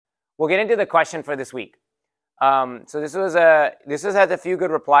we'll get into the question for this week. So this has a few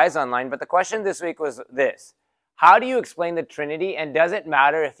good replies online, but the question this week was this: how do you explain the Trinity, and does it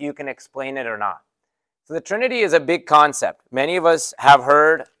matter if you can explain it or not? So the Trinity is a big concept. Many of us have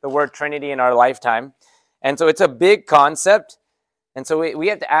heard the word Trinity in our lifetime, and so it's a big concept. And so we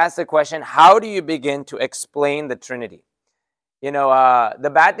have to ask the question: how do you begin to explain the Trinity?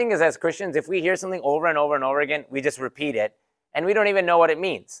 The bad thing is, as Christians, if we hear something over and over and over again, we just repeat it, and we don't even know what it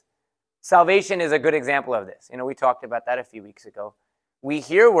means. Salvation is a good example of this. We talked about that a few weeks ago. We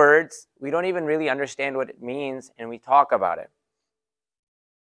hear words, we don't even really understand what it means, and we talk about it.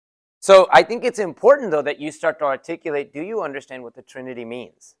 So I think it's important, though, that you start to articulate, do you understand what the Trinity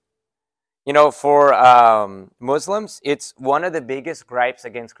means? For Muslims, it's one of the biggest gripes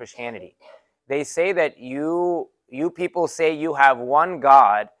against Christianity. They say that you people say you have one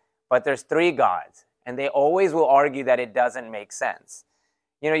God, but there's three gods. And they always will argue that it doesn't make sense.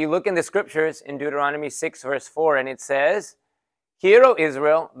 You look in the scriptures in Deuteronomy 6, verse 4, and it says, "Hear, O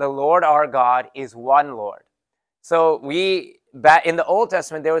Israel, the Lord our God is one Lord." So back in the Old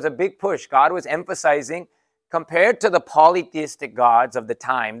Testament, there was a big push. God was emphasizing, compared to the polytheistic gods of the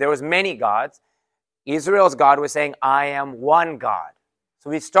time, there was many gods. Israel's God was saying, "I am one God."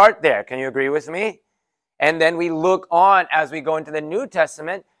 So we start there. Can you agree with me? And then we look on as we go into the New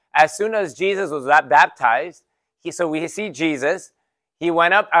Testament. As soon as Jesus was baptized, so we see Jesus. He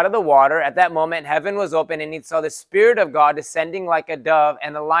went up out of the water. At that moment, heaven was open, and he saw the Spirit of God descending like a dove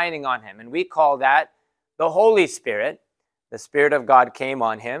and alighting on him. And we call that the Holy Spirit. The Spirit of God came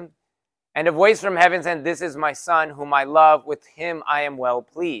on him. And a voice from heaven said, "This is my Son, whom I love. With him I am well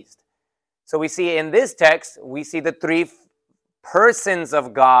pleased." So we see in this text, we see the three persons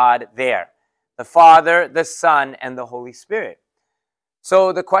of God there: the Father, the Son, and the Holy Spirit.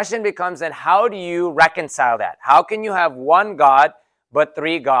 So the question becomes then, how do you reconcile that? How can you have one God but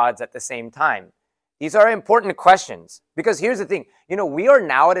three gods at the same time? These are important questions, because here's the thing. We are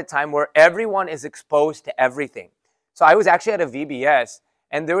now at a time where everyone is exposed to everything. So I was actually at a VBS,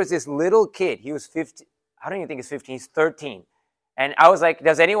 and there was this little kid. He was 15. I don't even think he's 15. He's 13. And I was like,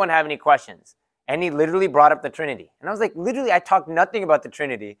 does anyone have any questions? And he literally brought up the Trinity. And I was like, literally, I talked nothing about the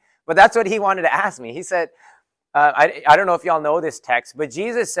Trinity, but that's what he wanted to ask me. He said, I don't know if y'all know this text, but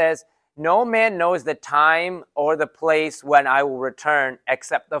Jesus says, "No man knows the time or the place when I will return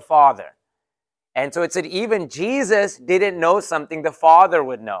except the Father." And so it said even Jesus didn't know something the Father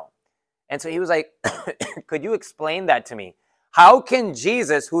would know. And so he was like, could you explain that to me? How can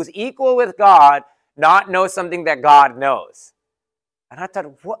Jesus, who's equal with God, not know something that God knows? And I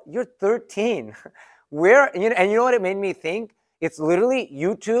thought, what? You're 13. And you know what it made me think? It's literally,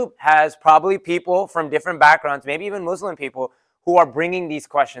 YouTube has probably people from different backgrounds, maybe even Muslim people, who are bringing these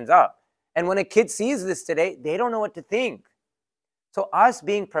questions up. And when a kid sees this today, they don't know what to think. So us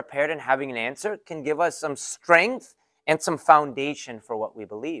being prepared and having an answer can give us some strength and some foundation for what we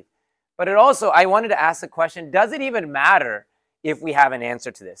believe. But I wanted to ask the question, does it even matter if we have an answer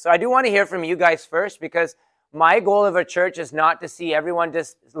to this? So I do want to hear from you guys first, because my goal of a church is not to see everyone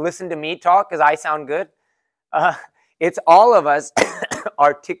just listen to me talk because I sound good. It's all of us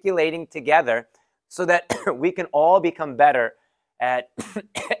articulating together so that we can all become better at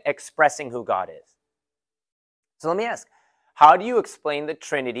expressing who God is. So let me ask, how do you explain the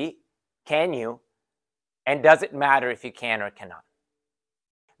Trinity? Can you? And does it matter if you can or cannot?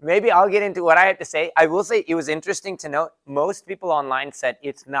 Maybe I'll get into what I have to say. I will say it was interesting to note most people online said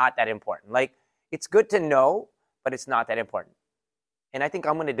it's not that important. Like, it's good to know, but it's not that important. And I think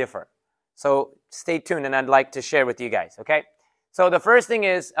I'm going to differ. So stay tuned, and I'd like to share with you guys, okay? So the first thing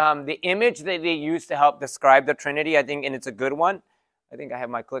is the image that they use to help describe the Trinity, I think, and it's a good one. I think I have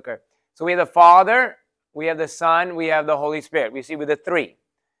my clicker. So we have the Father, we have the Son, we have the Holy Spirit. We see with the three.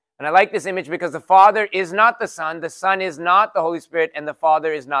 And I like this image because the Father is not the Son is not the Holy Spirit, and the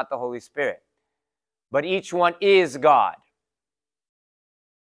Father is not the Holy Spirit. But each one is God.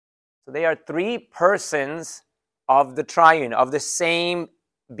 So they are three persons of the triune, of the same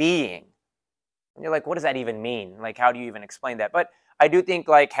being. And you're like, what does that even mean? Like, how do you even explain that? But I do think,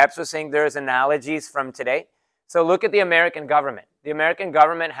 like Heps was saying, there's analogies from today. So look at the American government. The American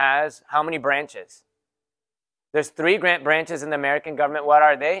government has how many branches? There's three branches in the American government. What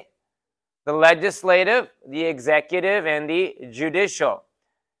are they? The legislative, the executive, and the judicial.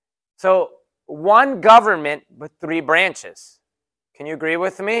 So one government, but three branches. Can you agree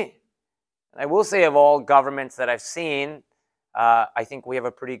with me? I will say, of all governments that I've seen, I think we have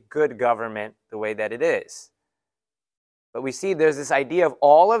a pretty good government the way that it is. But we see there's this idea of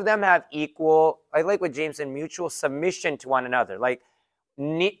all of them have equal, I like what James said, mutual submission to one another. Like,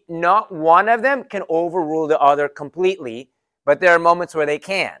 not one of them can overrule the other completely, but there are moments where they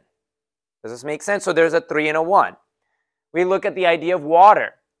can. Does this make sense? So there's a 3 and a 1. We look at the idea of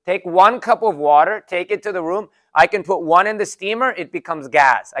water. Take 1 cup of water, take it to the room. I can put 1 in the steamer, it becomes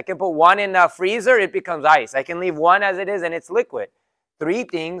gas. I can put 1 in a freezer, it becomes ice. I can leave 1 as it is and it's liquid. 3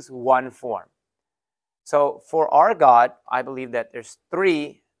 things, 1 form. So for our God, I believe that there's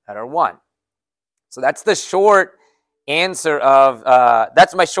 3 that are 1. So that's the short answer of,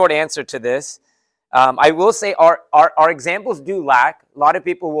 that's my short answer to this. I will say our examples do lack. A lot of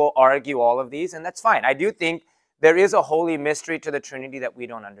people will argue all of these, and that's fine. I do think there is a holy mystery to the Trinity that we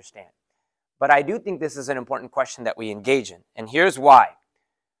don't understand. But I do think this is an important question that we engage in. And here's why.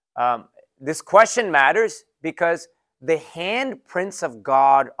 This question matters because the handprints of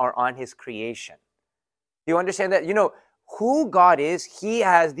God are on his creation. Do you understand that? You know, who God is,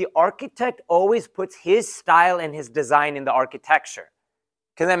 the architect always puts his style and his design in the architecture.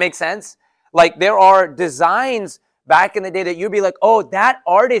 Can that make sense? Like there are designs back in the day that you'd be like, oh, that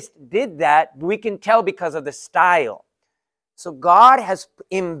artist did that. We can tell because of the style. So God has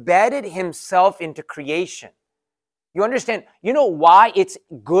embedded himself into creation. You understand? You know why it's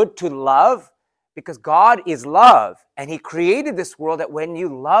good to love? Because God is love. And he created this world that when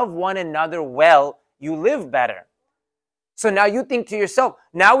you love one another well, you live better. So now you think to yourself,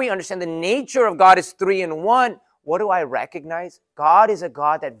 now we understand the nature of God is 3 in 1. What do I recognize? God is a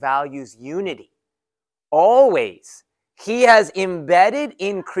God that values unity. Always. He has embedded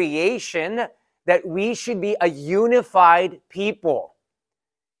in creation that we should be a unified people.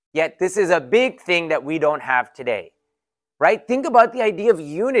 Yet this is a big thing that we don't have today. Right? Think about the idea of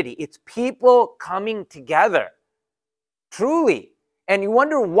unity. It's people coming together. Truly. And you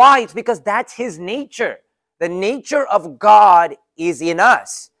wonder why. It's because that's his nature. The nature of God is in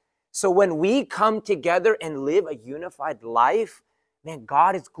us. So when we come together and live a unified life, man,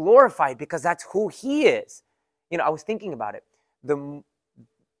 God is glorified because that's who he is. You know, I was thinking about it. The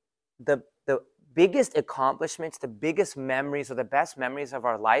biggest accomplishments, the biggest memories, or the best memories of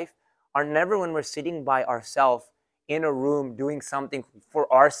our life are never when we're sitting by ourselves in a room doing something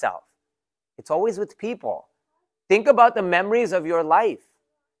for ourselves. It's always with people. Think about the memories of your life.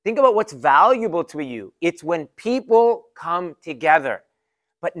 Think about what's valuable to you. It's when people come together.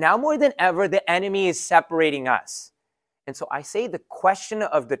 But now more than ever, the enemy is separating us. And so I say the question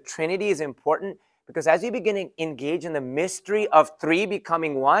of the Trinity is important because as you begin to engage in the mystery of 3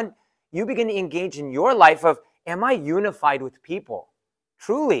 becoming 1, you begin to engage in your life of, am I unified with people?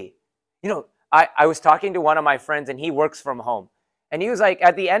 Truly. You know, I was talking to one of my friends and he works from home. And he was like,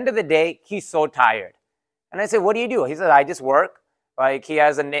 at the end of the day, he's so tired. And I said, what do you do? He said, I just work. Like he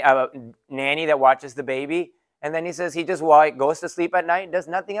has a nanny that watches the baby. And then he says he just goes to sleep at night, does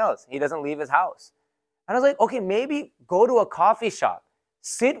nothing else. He doesn't leave his house. And I was like, okay, maybe go to a coffee shop.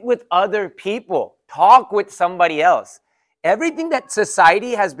 Sit with other people. Talk with somebody else. Everything that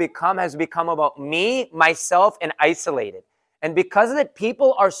society has become about me, myself, and isolated. And because of that,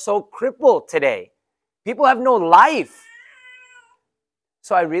 people are so crippled today. People have no life.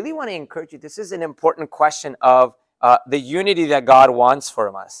 So I really want to encourage you. This is an important question of the unity that God wants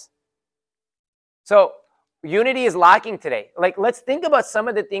from us. So unity is lacking today. Like, let's think about some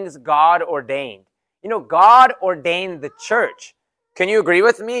of the things God ordained. You know, God ordained the church. Can you agree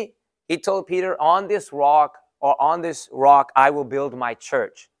with me? He told Peter, on this rock I will build my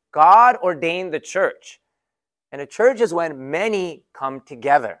church. God ordained the church. And a church is when many come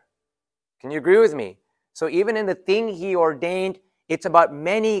together. Can you agree with me? So even in the thing he ordained, it's about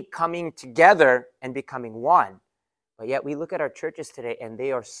many coming together and becoming one. But yet we look at our churches today and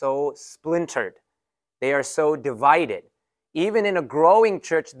they are so splintered. They are so divided. Even in a growing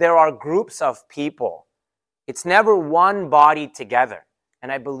church, there are groups of people. It's never one body together.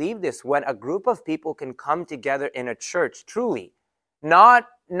 And I believe this, when a group of people can come together in a church, truly, not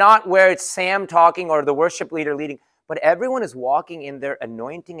where it's Sam talking or the worship leader leading, but everyone is walking in their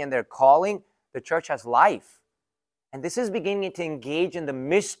anointing and their calling, the church has life. And this is beginning to engage in the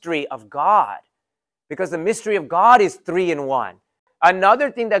mystery of God, because the mystery of God is 3 in 1. Another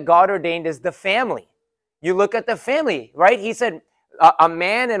thing that God ordained is the family. You look at the family, right? He said a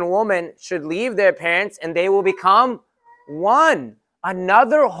man and woman should leave their parents and they will become one.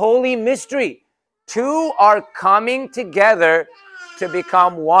 Another holy mystery. 2 are coming together to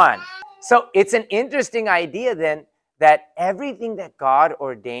become one. So it's an interesting idea then that everything that God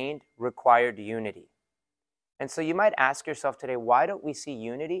ordained required unity. And so you might ask yourself today, why don't we see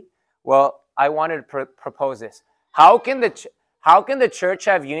unity? Well, I wanted to propose this. How can the church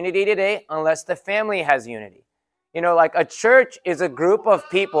have unity today unless the family has unity? You know, like a church is a group of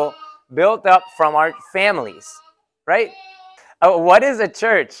people built up from our families, right? What is a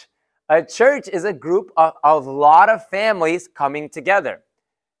church? A church is a group of a lot of families coming together.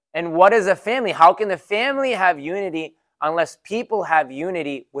 And what is a family? How can the family have unity unless people have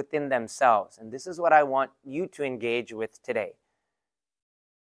unity within themselves? And this is what I want you to engage with today.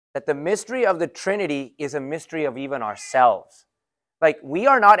 That the mystery of the Trinity is a mystery of even ourselves. Like, we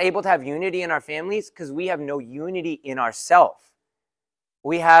are not able to have unity in our families because we have no unity in ourselves.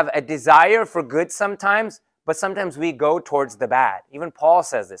 We have a desire for good sometimes, but sometimes we go towards the bad. Even Paul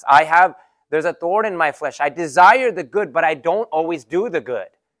says this. There's a thorn in my flesh. I desire the good, but I don't always do the good.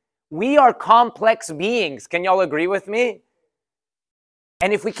 We are complex beings. Can y'all agree with me?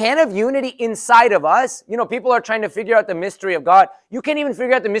 And if we can't have unity inside of us, people are trying to figure out the mystery of God. You can't even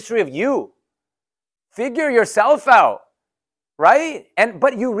figure out the mystery of you. Figure yourself out, right?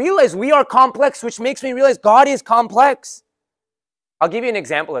 But you realize we are complex, which makes me realize God is complex. I'll give you an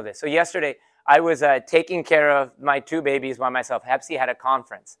example of this. So yesterday, I was taking care of my 2 babies by myself. Hepsi had a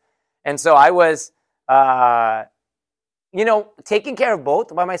conference. And so I was, taking care of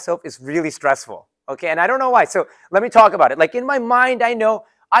both by myself is really stressful. Okay, and I don't know why. So let me talk about it. Like, in my mind, I know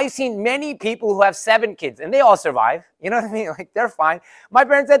I've seen many people who have 7 kids, and they all survive. You know what I mean? Like, they're fine. My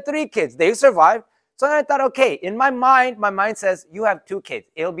parents had 3 kids. They survived. So I thought, okay, in my mind says, you have 2 kids.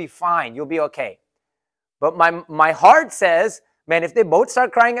 It'll be fine. You'll be okay. But my heart says, man, if they both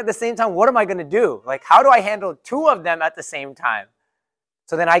start crying at the same time, what am I going to do? Like, how do I handle 2 of them at the same time?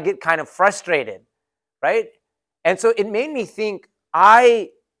 So then I get kind of frustrated, right? And so it made me think,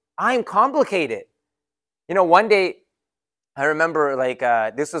 I'm complicated. One day, I remember,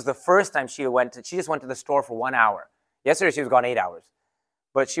 this was the first time she just went to the store for 1 hour. Yesterday, she was gone 8 hours.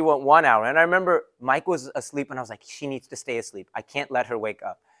 But she went 1 hour. And I remember Mike was asleep, and I was like, she needs to stay asleep. I can't let her wake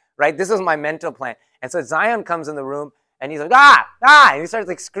up, right? This was my mental plan. And so Zion comes in the room, and he's like, and he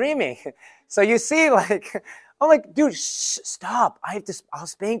starts, screaming. So you see, I'm like, dude, stop. I'll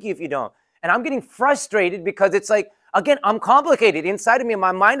spank you if you don't. And I'm getting frustrated because it's like, again, I'm complicated. Inside of me,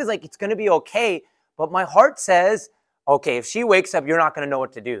 my mind is like, it's going to be okay. But my heart says, okay, if she wakes up, you're not going to know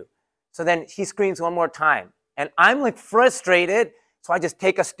what to do. So then he screams one more time. And I'm frustrated. So I just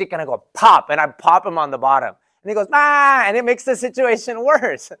take a stick and I go pop. And I pop him on the bottom. And he goes, and it makes the situation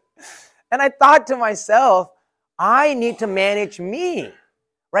worse. And I thought to myself, I need to manage me,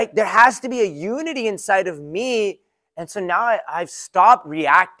 right? There has to be a unity inside of me. And so now I've stopped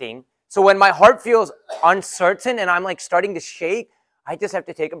reacting. So when my heart feels uncertain and I'm starting to shake, I just have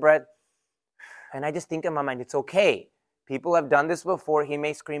to take a breath. And I just think in my mind, it's okay. People have done this before. He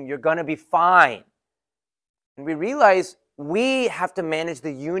may scream, you're going to be fine. And we realize we have to manage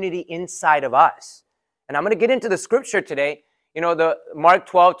the unity inside of us. And I'm going to get into the scripture today. The Mark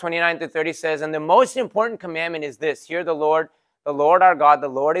 12:29-30 says, and the most important commandment is this, hear the Lord our God, the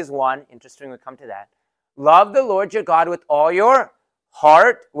Lord is one. Interesting, we'll come to that. Love the Lord your God with all your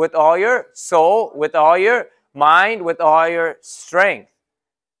heart, with all your soul, with all your mind, with all your strength.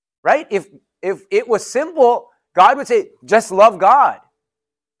 Right? If it was simple, God would say, just love God.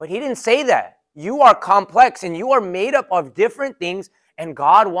 But he didn't say that. You are complex and you are made up of different things, and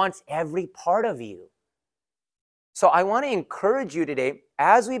God wants every part of you. So I want to encourage you today,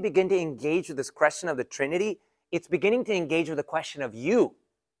 as we begin to engage with this question of the Trinity, it's beginning to engage with the question of you.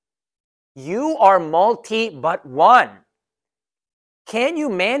 You are multi but one. Can you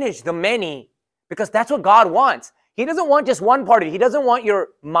manage the many? Because that's what God wants. He doesn't want just one part of you. He doesn't want your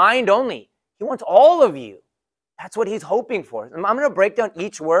mind only. He wants all of you. That's what he's hoping for. I'm going to break down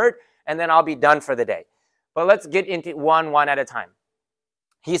each word, and then I'll be done for the day. But let's get into one at a time.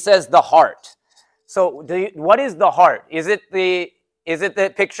 He says the heart. So what is the heart? Is it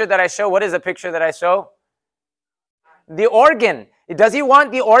the picture that I show? What is the picture that I show? The organ. Does he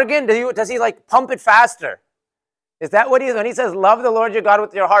want the organ? Does he pump it faster? Is that what when he says, love the Lord your God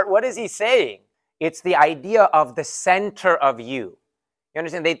with your heart, what is he saying? It's the idea of the center of you. You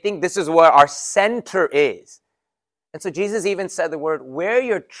understand? They think this is where our center is. And so Jesus even said the word, where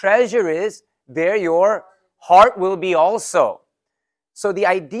your treasure is, there your heart will be also. So the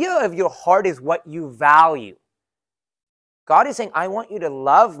idea of your heart is what you value. God is saying, I want you to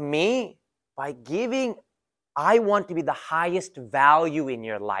love me by giving, I want to be the highest value in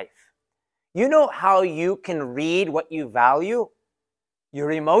your life. You know how you can read what you value?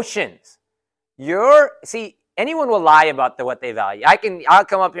 Your emotions. Anyone will lie about what they value. I'll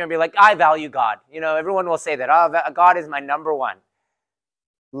come up here and be like, I value God. Everyone will say that. Oh, God is my number one.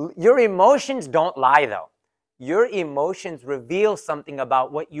 Your emotions don't lie, though. Your emotions reveal something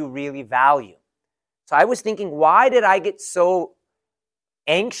about what you really value. So I was thinking, why did I get so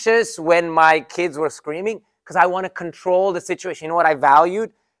anxious when my kids were screaming? Because I want to control the situation. You know what I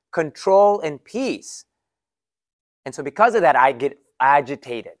valued? Control and peace. And so because of that, I get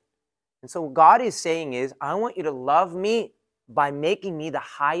agitated. And so what God is saying is, I want you to love me by making me the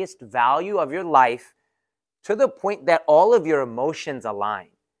highest value of your life to the point that all of your emotions align.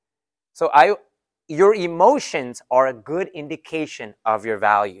 So your emotions are a good indication of your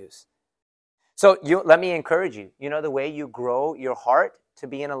values. So let me encourage you. You know the way you grow your heart to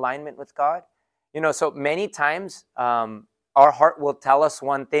be in alignment with God? So many times our heart will tell us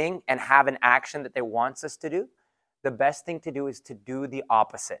one thing and have an action that it wants us to do. The best thing to do is to do the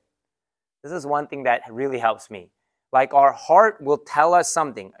opposite. This is one thing that really helps me. Like our heart will tell us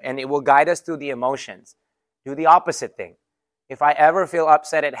something and it will guide us through the emotions. Do the opposite thing. If I ever feel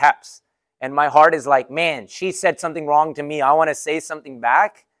upset at Heps and my heart is like, man, she said something wrong to me, I want to say something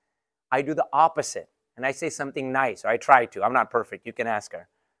back, I do the opposite. And I say something nice, or I try to. I'm not perfect. You can ask her,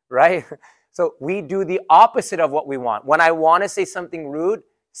 right? So we do the opposite of what we want. When I want to say something rude,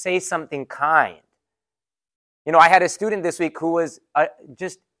 say something kind. I had a student this week who was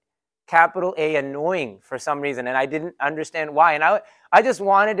just capital A annoying for some reason, and I didn't understand why. And I just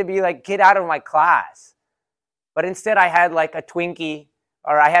wanted to be like, get out of my class. But instead I had like a Twinkie,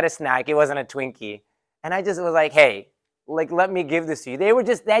 or I had a snack. It wasn't a Twinkie. And I just was like, hey, like, let me give this to you.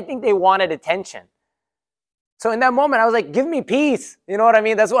 I think they wanted attention. So in that moment, I was like, give me peace. You know what I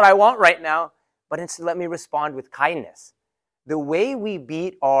mean? That's what I want right now. But instead, let me respond with kindness. The way we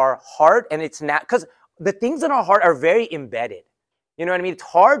beat our heart, and it's not, because the things in our heart are very embedded. You know what I mean? It's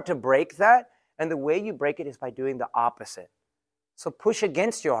hard to break that. And the way you break it is by doing the opposite. So push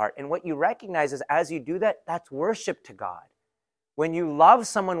against your heart. And what you recognize is as you do that, that's worship to God. When you love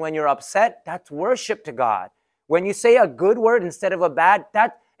someone when you're upset, that's worship to God. When you say a good word instead of a bad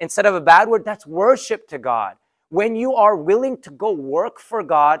word, that's worship to God. When you are willing to go work for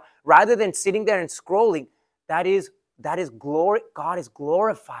God rather than sitting there and scrolling, that is glory. God is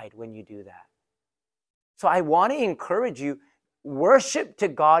glorified when you do that. So I want to encourage you, worship to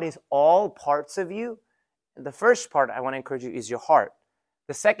God is all parts of you. And the first part I want to encourage you is your heart.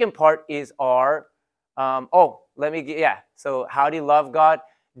 The second part is so how do you love God?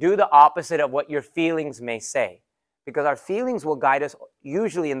 Do the opposite of what your feelings may say, because our feelings will guide us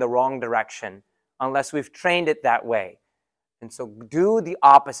usually in the wrong direction unless we've trained it that way. And so do the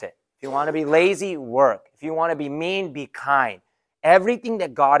opposite. If you want to be lazy, work. If you want to be mean, be kind. Everything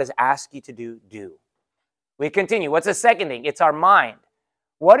that God has asked you to do, do. We continue. What's the second thing? It's our mind.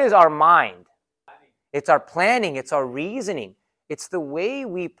 What is our mind? It's our planning. It's our reasoning. It's the way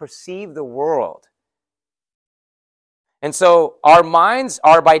we perceive the world. And so our minds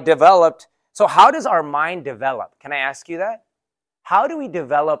are developed. So how does our mind develop? Can I ask you that? How do we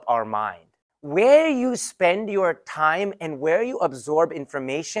develop our mind? Where you spend your time and where you absorb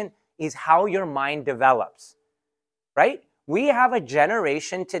information is how your mind develops, right? We have a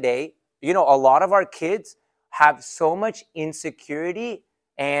generation today, a lot of our kids have so much insecurity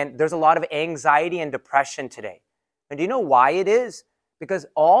and there's a lot of anxiety and depression today. And do you know why it is? Because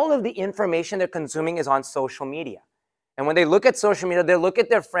all of the information they're consuming is on social media. And when they look at social media, they look at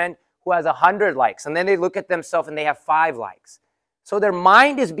their friend who has 100 likes, and then they look at themselves and they have 5 likes. So their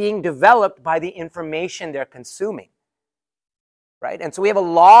mind is being developed by the information they're consuming, right? And so we have a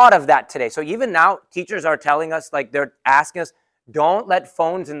lot of that today. So even now, teachers are telling us, like they're asking us, don't let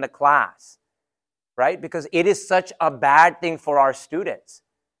phones in the class, right? Because it is such a bad thing for our students.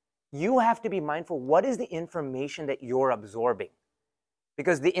 You have to be mindful, what is the information that you're absorbing?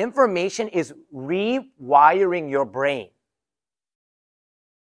 Because the information is rewiring your brain.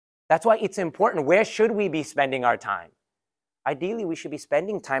 That's why it's important. Where should we be spending our time? Ideally, we should be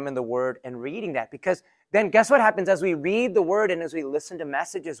spending time in the Word and reading that, because then guess what happens as we read the Word and as we listen to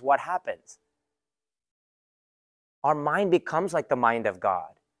messages, what happens? Our mind becomes like the mind of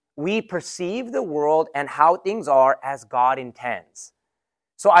God. We perceive the world and how things are as God intends.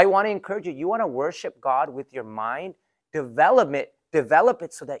 So I want to encourage you, you want to worship God with your mind, develop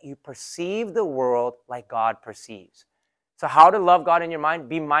it so that you perceive the world like God perceives. So how to love God in your mind?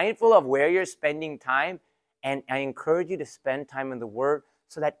 Be mindful of where you're spending time. And I encourage you to spend time in the Word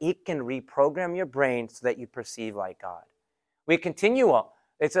so that it can reprogram your brain so that you perceive like God. We continue on.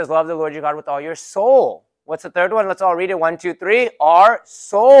 It says, love the Lord your God with all your soul. What's the third one? Let's all read it. 1, 2, 3. Our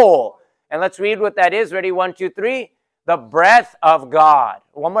soul. And let's read what that is. Ready? 1, 2, 3. The breath of God.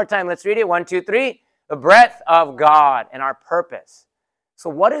 One more time. Let's read it. 1, 2, 3. The breath of God and our purpose. So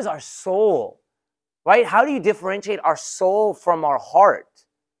what is our soul? Right? How do you differentiate our soul from our heart?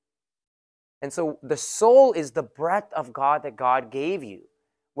 And so the soul is the breath of God that God gave you.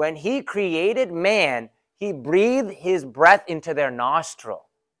 When He created man, He breathed His breath into their nostril.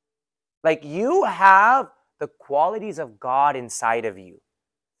 Like you have the qualities of God inside of you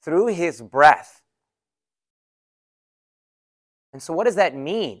through His breath. And so what does that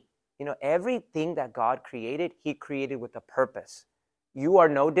mean? everything that God created, he created with a purpose. You are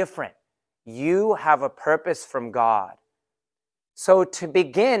no different. You have a purpose from God. So to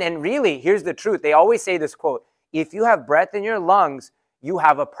begin, and really, here's the truth. They always say this quote, if you have breath in your lungs, you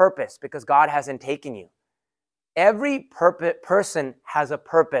have a purpose because God hasn't taken you. Every person has a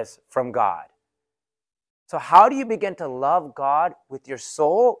purpose from God. So how do you begin to love God with your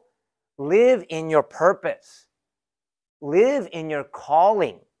soul? Live in your purpose. Live in your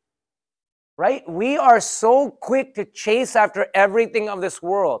calling. Right? We are so quick to chase after everything of this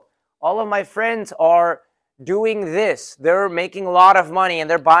world. All of my friends are doing this. They're making a lot of money and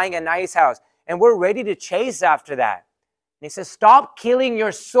they're buying a nice house. And we're ready to chase after that. And he says, stop killing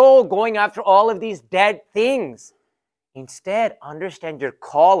your soul going after all of these dead things. Instead, understand your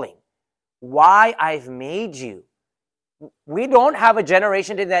calling. Why I've made you. We don't have a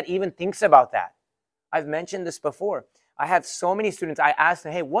generation today that even thinks about that. I've mentioned this before. I have so many students, I ask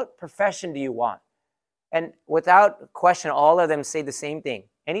them, hey, what profession do you want? And without question, all of them say the same thing.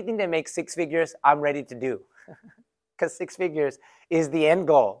 Anything that makes 6 figures, I'm ready to do. Because 6 figures is the end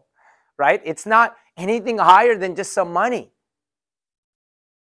goal, right? It's not anything higher than just some money.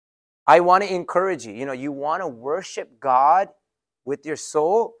 I want to encourage you, you want to worship God with your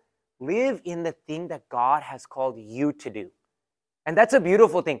soul, live in the thing that God has called you to do. And that's a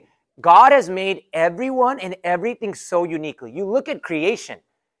beautiful thing. God has made everyone and everything so uniquely. You look at creation.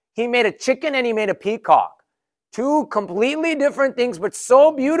 He made a chicken and he made a peacock. 2 completely different things, but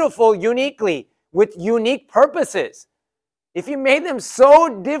so beautiful uniquely with unique purposes. If he made them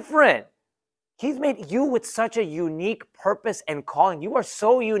so different, he's made you with such a unique purpose and calling. You are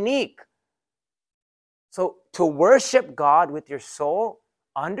so unique. So to worship God with your soul,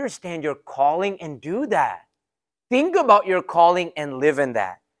 understand your calling and do that. Think about your calling and live in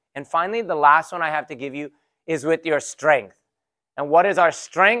that. And finally, the last one I have to give you is with your strength. And what is our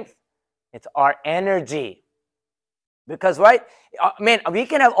strength? It's our energy. Because, right, we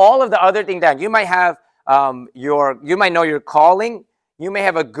can have all of the other things down. You might have you might know your calling. You may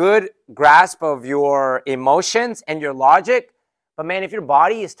have a good grasp of your emotions and your logic. But man, if your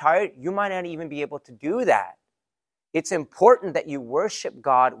body is tired, you might not even be able to do that. It's important that you worship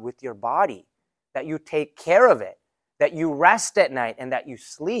God with your body, that you take care of it, that you rest at night, and that you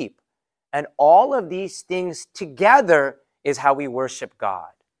sleep. And all of these things together is how we worship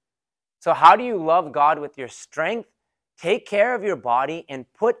God. So how do you love God with your strength? Take care of your body and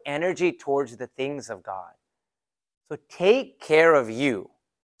put energy towards the things of God. So take care of you.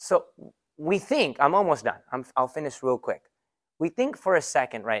 So we think, I'm almost done. I'll finish real quick. We think for a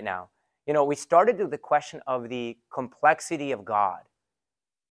second right now. We started with the question of the complexity of God.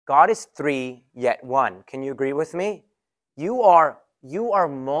 God is 3, yet 1. Can you agree with me? You are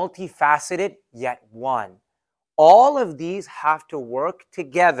multifaceted, yet one. All of these have to work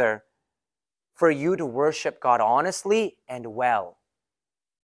together for you to worship God honestly and well.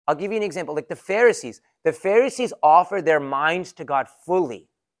 I'll give you an example, like the Pharisees. The Pharisees offered their minds to God fully,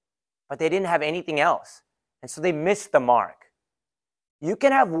 but they didn't have anything else. And so they missed the mark. You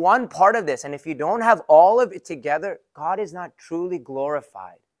can have one part of this, and if you don't have all of it together, God is not truly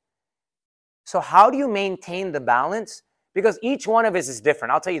glorified. So how do you maintain the balance? Because each one of us is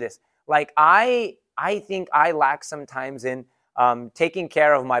different. I'll tell you this. Like I think I lack sometimes in taking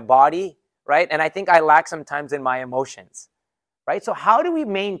care of my body, right? And I think I lack sometimes in my emotions, right? So how do we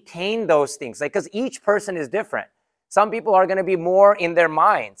maintain those things? Like, because each person is different. Some people are going to be more in their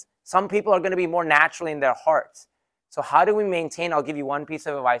minds. Some people are going to be more naturally in their hearts. So how do we maintain? I'll give you one piece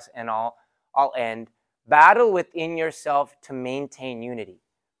of advice and I'll end. Battle within yourself to maintain unity.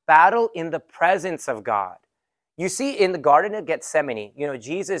 Battle in the presence of God. You see, in the Garden of Gethsemane,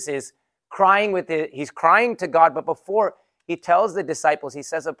 Jesus is crying he's crying to God, but before he tells the disciples, he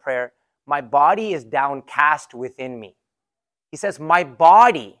says a prayer, my body is downcast within me. He says, my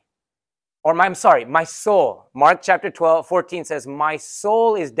soul. Mark chapter 14 says, my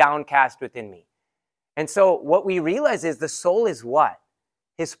soul is downcast within me. And so what we realize is the soul is what?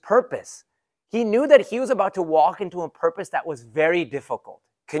 His purpose. He knew that he was about to walk into a purpose that was very difficult.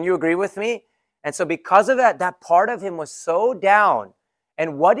 Can you agree with me? And so because of that part of him was so down.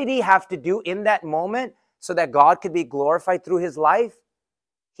 And what did he have to do in that moment so that God could be glorified through his life?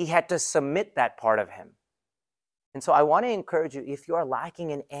 He had to submit that part of him. And so I want to encourage you, if you are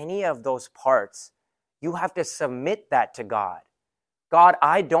lacking in any of those parts, you have to submit that to God. God,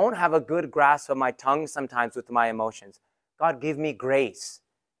 I don't have a good grasp of my tongue sometimes with my emotions. God, give me grace.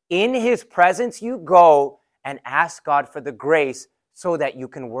 In his presence, you go and ask God for the grace so that you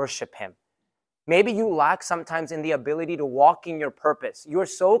can worship him. Maybe you lack sometimes in the ability to walk in your purpose. You're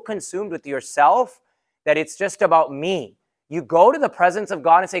so consumed with yourself that it's just about me. You go to the presence of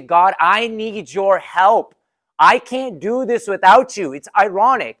God and say, God, I need your help. I can't do this without you. It's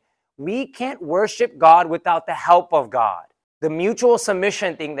ironic. We can't worship God without the help of God. The mutual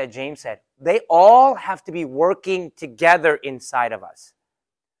submission thing that James said, they all have to be working together inside of us.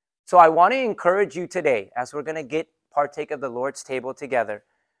 So I want to encourage you today, as we're going to partake of the Lord's table together,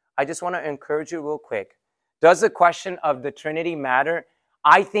 I just want to encourage you real quick. Does the question of the Trinity matter?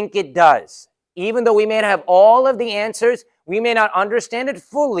 I think it does. Even though we may not have all of the answers, we may not understand it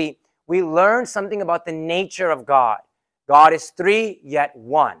fully, we learn something about the nature of God. God is three, yet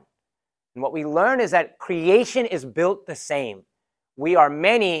one. And what we learn is that creation is built the same. We are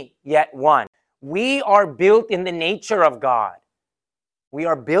many, yet one. We are built in the nature of God. We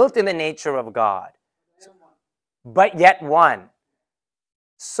are built in the nature of God, but yet one.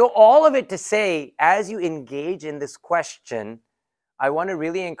 So all of it to say, as you engage in this question, I want to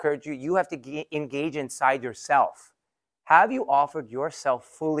really encourage you, you have to engage inside yourself. Have you offered yourself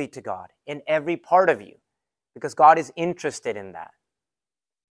fully to God in every part of you? Because God is interested in that.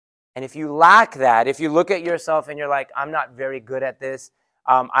 And if you lack that, if you look at yourself and you're like, I'm not very good at this,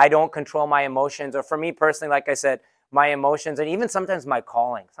 I don't control my emotions, or for me personally, like I said, my emotions, and even sometimes my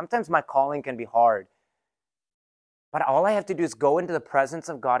calling. Sometimes my calling can be hard. But all I have to do is go into the presence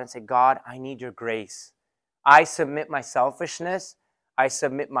of God and say, God, I need your grace. I submit my selfishness. I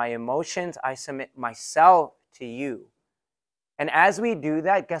submit my emotions. I submit myself to you. And as we do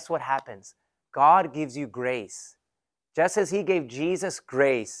that, guess what happens? God gives you grace. Just as he gave Jesus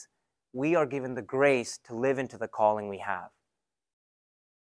grace, we are given the grace to live into the calling we have.